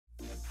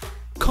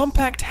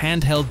Compact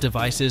handheld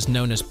devices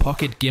known as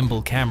pocket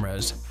gimbal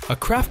cameras are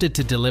crafted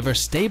to deliver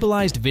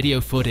stabilized video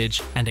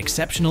footage and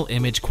exceptional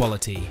image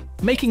quality,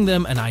 making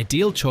them an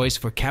ideal choice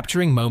for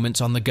capturing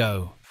moments on the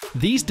go.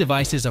 These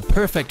devices are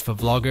perfect for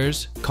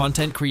vloggers,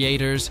 content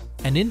creators,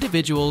 and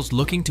individuals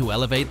looking to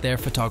elevate their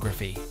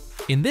photography.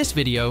 In this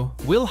video,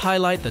 we'll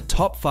highlight the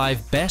top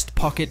 5 best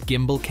pocket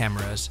gimbal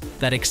cameras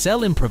that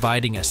excel in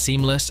providing a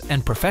seamless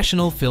and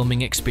professional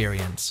filming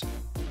experience.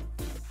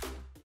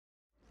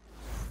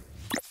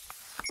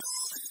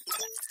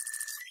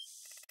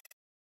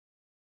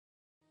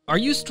 Are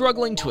you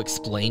struggling to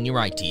explain your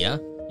idea?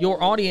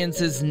 Your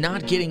audience is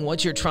not getting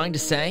what you're trying to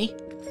say?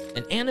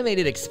 An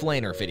animated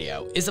explainer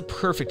video is a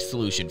perfect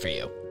solution for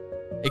you.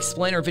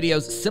 Explainer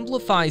videos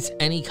simplifies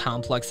any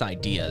complex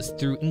ideas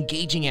through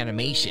engaging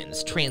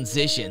animations,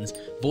 transitions,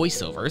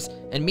 voiceovers,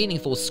 and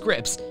meaningful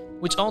scripts,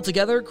 which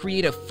altogether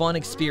create a fun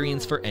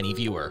experience for any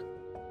viewer.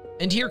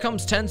 And here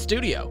comes 10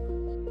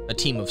 Studio, a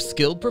team of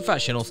skilled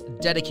professionals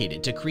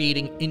dedicated to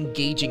creating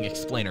engaging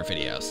explainer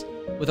videos.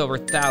 With over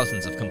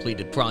thousands of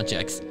completed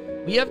projects,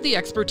 we have the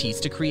expertise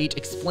to create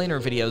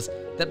explainer videos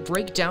that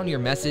break down your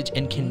message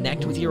and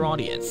connect with your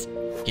audience.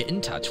 Get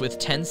in touch with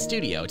 10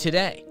 Studio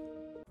today.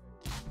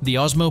 The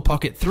Osmo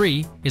Pocket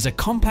 3 is a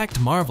compact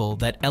marvel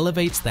that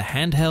elevates the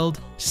handheld,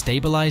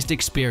 stabilized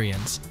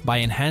experience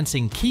by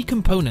enhancing key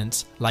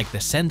components like the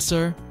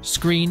sensor,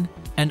 screen,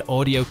 and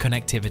audio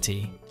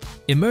connectivity.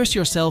 Immerse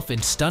yourself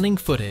in stunning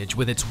footage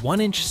with its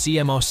 1-inch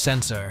CMOS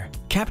sensor,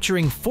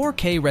 capturing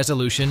 4K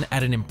resolution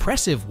at an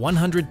impressive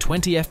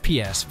 120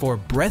 FPS for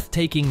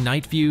breathtaking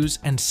night views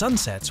and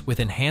sunsets with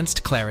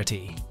enhanced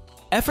clarity.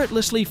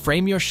 Effortlessly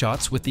frame your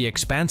shots with the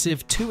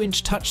expansive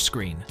 2-inch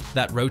touchscreen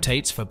that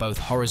rotates for both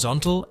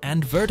horizontal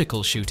and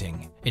vertical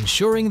shooting,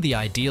 ensuring the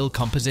ideal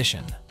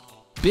composition.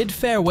 Bid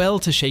farewell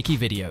to shaky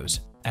videos,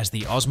 as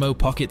the Osmo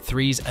Pocket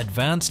 3's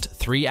advanced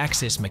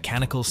 3-axis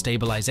mechanical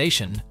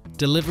stabilization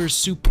delivers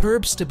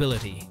superb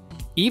stability,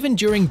 even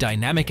during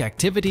dynamic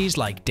activities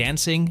like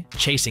dancing,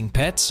 chasing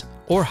pets,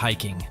 or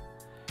hiking.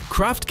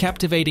 Craft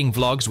captivating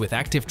vlogs with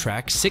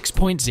ActiveTrack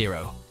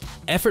 6.0,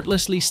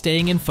 effortlessly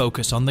staying in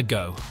focus on the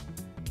go.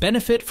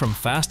 Benefit from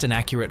fast and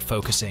accurate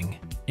focusing,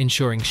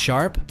 ensuring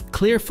sharp,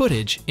 clear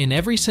footage in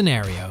every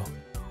scenario.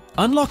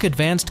 Unlock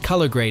advanced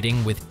color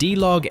grading with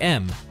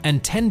D-Log-M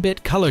and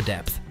 10-bit color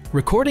depth,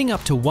 recording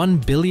up to 1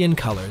 billion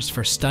colors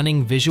for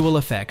stunning visual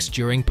effects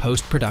during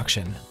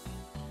post-production.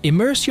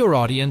 Immerse your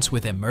audience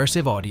with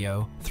immersive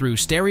audio through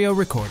stereo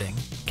recording,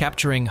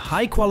 capturing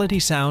high-quality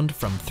sound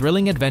from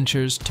thrilling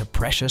adventures to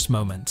precious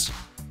moments.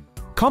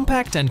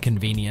 Compact and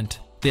convenient,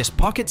 this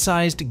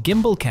pocket-sized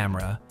gimbal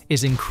camera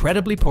is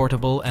incredibly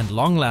portable and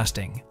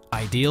long-lasting,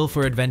 ideal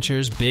for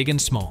adventures big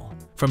and small,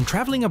 from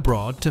traveling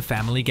abroad to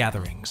family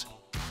gatherings.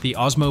 The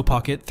Osmo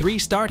Pocket 3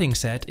 starting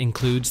set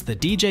includes the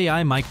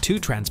DJI Mic 2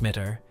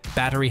 transmitter,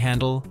 battery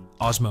handle,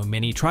 Osmo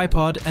Mini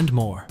tripod, and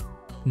more.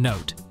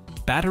 Note: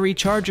 battery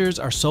chargers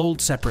are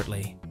sold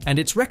separately, and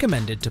it's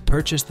recommended to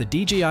purchase the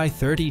DJI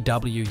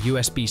 30W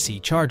USB-C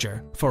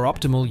charger for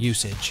optimal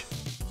usage.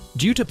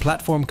 Due to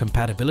platform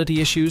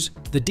compatibility issues,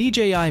 the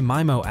DJI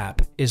Mimo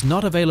app is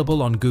not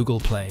available on Google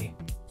Play.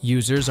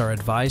 Users are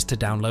advised to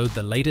download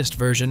the latest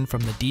version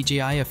from the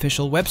DJI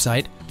official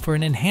website for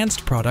an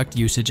enhanced product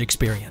usage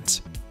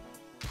experience.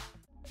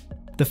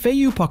 The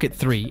Feiyu Pocket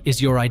 3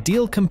 is your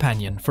ideal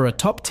companion for a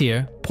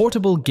top-tier,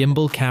 portable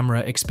gimbal camera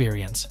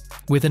experience.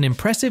 With an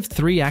impressive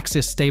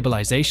 3-axis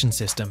stabilization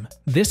system,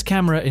 this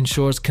camera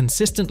ensures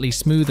consistently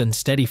smooth and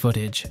steady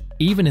footage,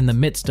 even in the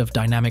midst of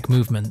dynamic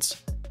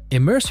movements.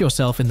 Immerse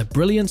yourself in the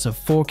brilliance of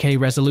 4K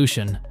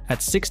resolution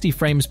at 60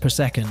 frames per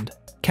second,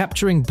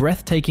 capturing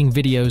breathtaking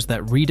videos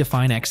that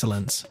redefine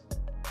excellence.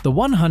 The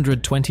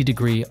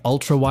 120-degree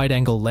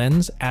ultra-wide-angle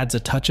lens adds a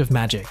touch of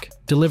magic,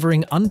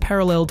 delivering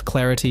unparalleled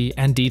clarity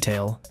and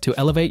detail to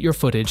elevate your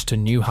footage to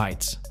new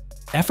heights.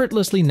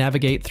 Effortlessly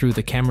navigate through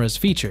the camera's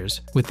features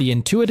with the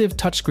intuitive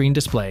touchscreen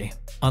display,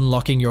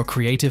 unlocking your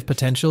creative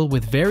potential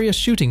with various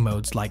shooting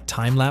modes like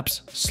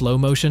time-lapse, slow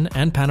motion,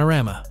 and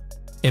panorama.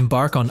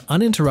 Embark on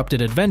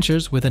uninterrupted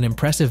adventures with an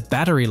impressive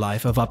battery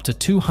life of up to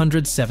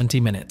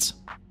 270 minutes.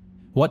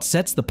 What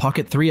sets the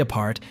Pocket 3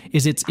 apart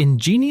is its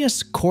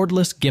ingenious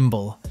cordless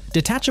gimbal,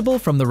 detachable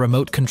from the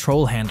remote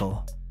control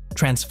handle.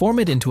 Transform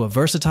it into a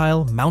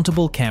versatile,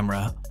 mountable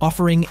camera,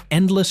 offering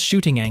endless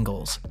shooting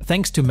angles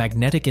thanks to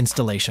magnetic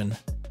installation.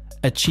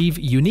 Achieve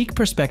unique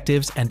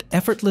perspectives and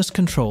effortless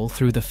control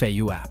through the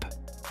Feiyu app.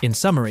 In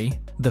summary,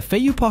 the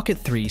Feiyu Pocket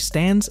 3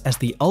 stands as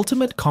the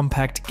ultimate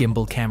compact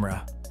gimbal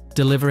camera,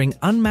 delivering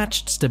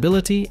unmatched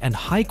stability and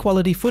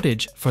high-quality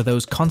footage for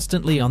those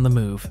constantly on the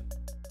move.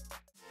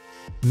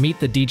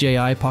 Meet the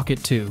DJI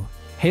Pocket 2,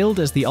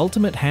 hailed as the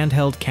ultimate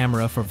handheld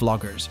camera for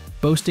vloggers,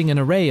 boasting an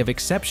array of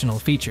exceptional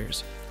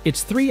features.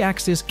 Its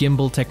 3-axis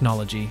gimbal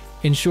technology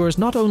ensures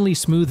not only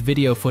smooth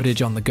video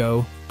footage on the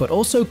go, but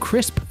also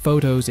crisp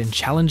photos in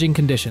challenging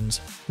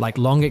conditions, like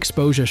long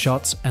exposure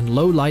shots and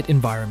low-light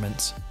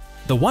environments.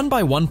 The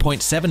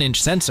 1x1.7-inch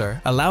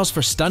sensor allows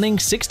for stunning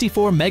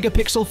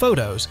 64-megapixel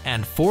photos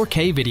and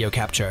 4K video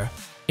capture.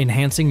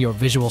 Enhancing your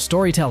visual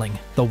storytelling,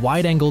 the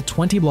wide-angle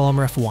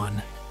 20mm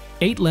f1.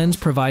 8 lens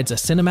provides a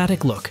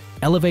cinematic look,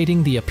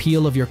 elevating the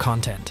appeal of your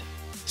content.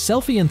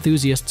 Selfie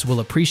enthusiasts will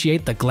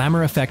appreciate the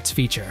glamour effects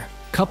feature,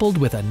 coupled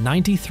with a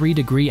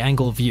 93-degree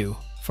angle view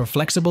for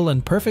flexible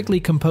and perfectly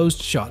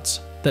composed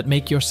shots that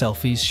make your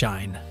selfies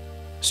shine.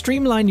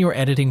 Streamline your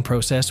editing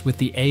process with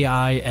the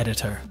AI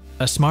editor,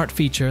 a smart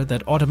feature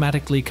that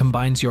automatically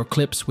combines your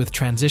clips with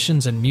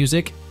transitions and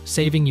music,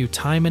 saving you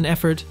time and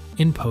effort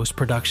in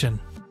post-production.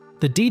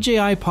 The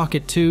DJI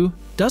Pocket 2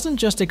 doesn't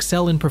just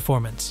excel in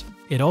performance,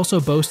 it also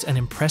boasts an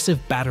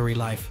impressive battery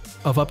life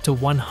of up to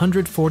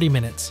 140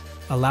 minutes,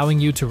 allowing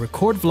you to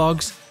record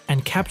vlogs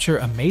and capture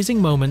amazing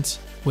moments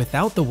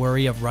without the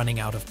worry of running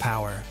out of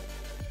power.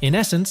 In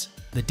essence,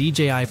 the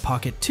DJI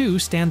Pocket 2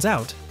 stands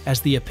out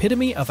as the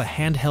epitome of a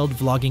handheld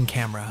vlogging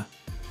camera,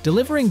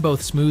 delivering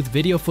both smooth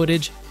video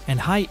footage and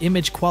high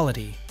image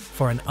quality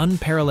for an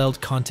unparalleled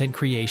content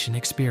creation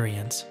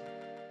experience.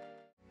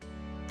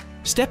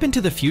 Step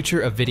into the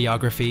future of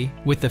videography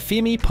with the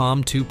Fimi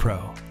Palm 2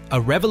 Pro,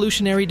 a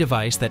revolutionary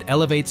device that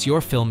elevates your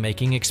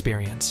filmmaking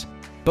experience.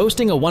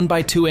 Boasting a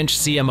 1x2-inch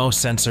CMOS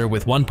sensor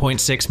with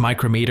 1.6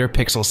 micrometer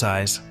pixel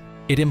size,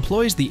 it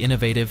employs the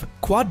innovative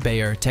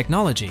quad-Bayer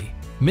technology,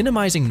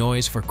 minimizing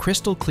noise for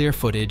crystal clear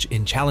footage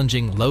in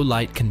challenging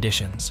low-light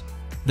conditions.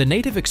 The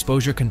native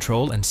exposure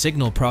control and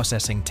signal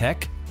processing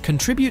tech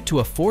contribute to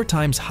a 4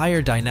 times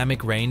higher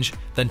dynamic range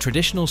than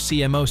traditional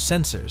CMOS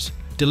sensors,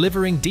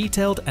 delivering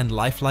detailed and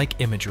lifelike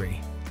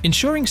imagery.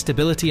 Ensuring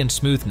stability and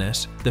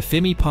smoothness, the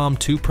Fimi Palm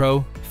 2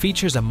 Pro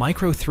features a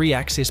micro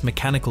 3-axis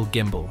mechanical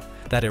gimbal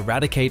that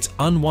eradicates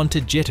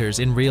unwanted jitters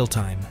in real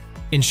time,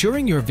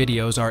 ensuring your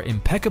videos are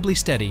impeccably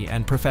steady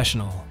and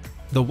professional.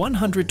 The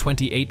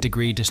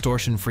 128-degree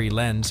distortion-free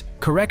lens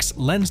corrects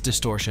lens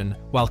distortion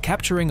while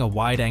capturing a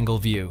wide-angle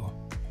view.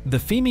 The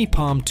Fimi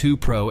Palm 2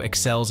 Pro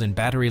excels in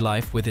battery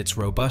life with its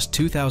robust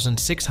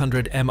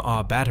 2600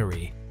 mAh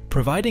battery,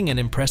 providing an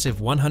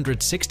impressive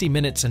 160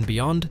 minutes and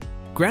beyond,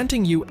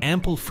 granting you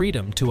ample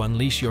freedom to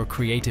unleash your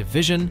creative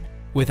vision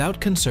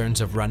without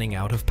concerns of running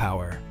out of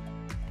power.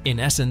 In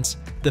essence,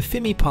 the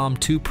Fimi Palm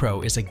 2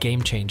 Pro is a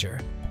game-changer,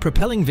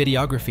 propelling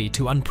videography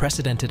to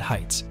unprecedented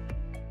heights.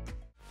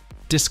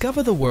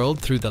 Discover the world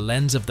through the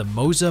lens of the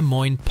Moza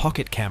Moin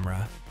Pocket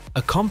Camera,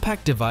 a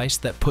compact device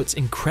that puts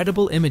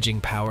incredible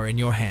imaging power in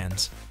your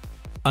hands.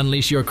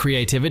 Unleash your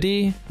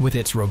creativity with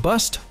its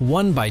robust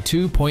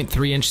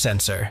 1x2.3-inch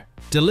sensor,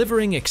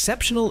 delivering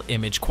exceptional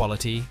image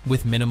quality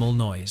with minimal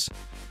noise.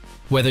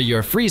 Whether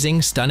you're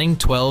freezing stunning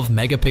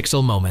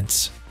 12-megapixel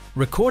moments,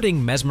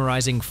 recording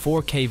mesmerizing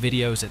 4K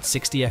videos at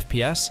 60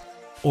 FPS,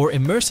 or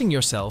immersing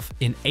yourself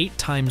in 8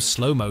 times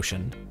slow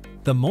motion,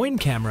 the Moin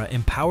camera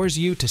empowers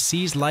you to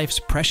seize life's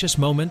precious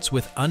moments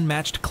with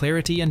unmatched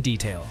clarity and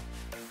detail.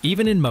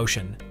 Even in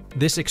motion,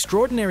 this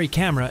extraordinary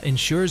camera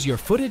ensures your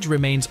footage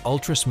remains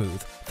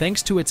ultra-smooth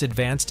thanks to its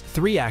advanced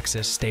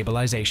 3-axis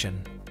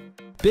stabilization.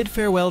 Bid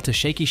farewell to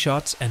shaky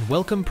shots and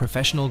welcome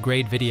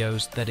professional-grade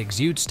videos that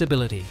exude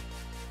stability.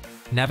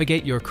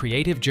 Navigate your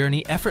creative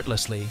journey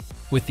effortlessly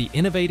with the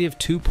innovative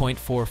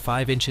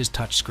 2.45 inches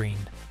touchscreen,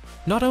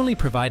 not only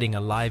providing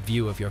a live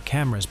view of your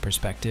camera's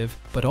perspective,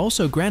 but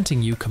also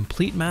granting you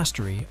complete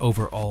mastery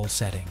over all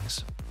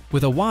settings.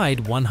 With a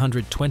wide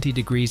 120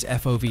 degrees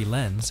FOV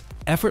lens,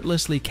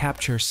 effortlessly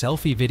capture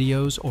selfie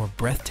videos or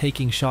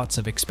breathtaking shots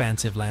of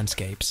expansive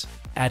landscapes,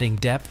 adding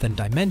depth and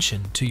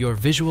dimension to your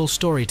visual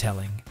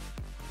storytelling.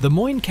 The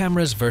Moin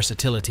camera's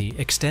versatility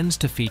extends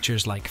to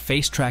features like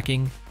face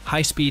tracking,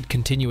 high-speed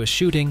continuous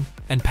shooting,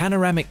 and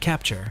panoramic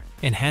capture,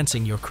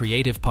 enhancing your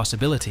creative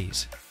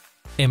possibilities.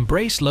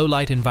 Embrace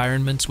low-light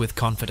environments with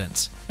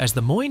confidence, as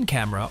the Moin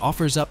camera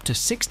offers up to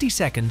 60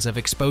 seconds of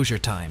exposure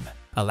time,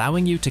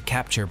 allowing you to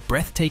capture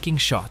breathtaking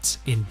shots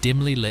in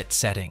dimly lit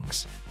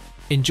settings.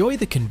 Enjoy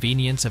the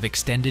convenience of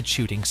extended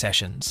shooting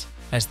sessions,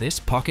 as this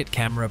pocket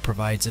camera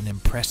provides an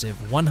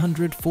impressive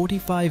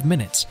 145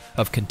 minutes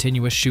of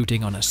continuous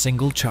shooting on a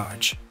single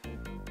charge.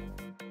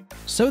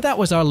 So that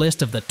was our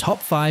list of the top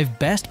 5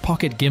 best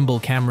pocket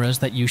gimbal cameras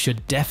that you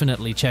should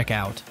definitely check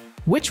out.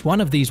 Which one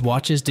of these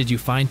watches did you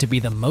find to be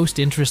the most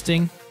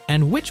interesting?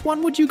 And which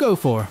one would you go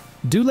for?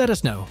 Do let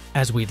us know,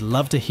 as we'd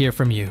love to hear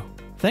from you.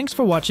 Thanks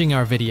for watching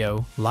our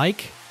video.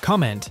 Like,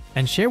 comment,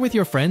 and share with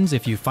your friends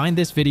if you find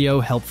this video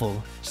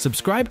helpful.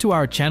 Subscribe to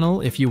our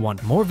channel if you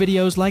want more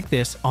videos like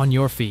this on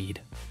your feed.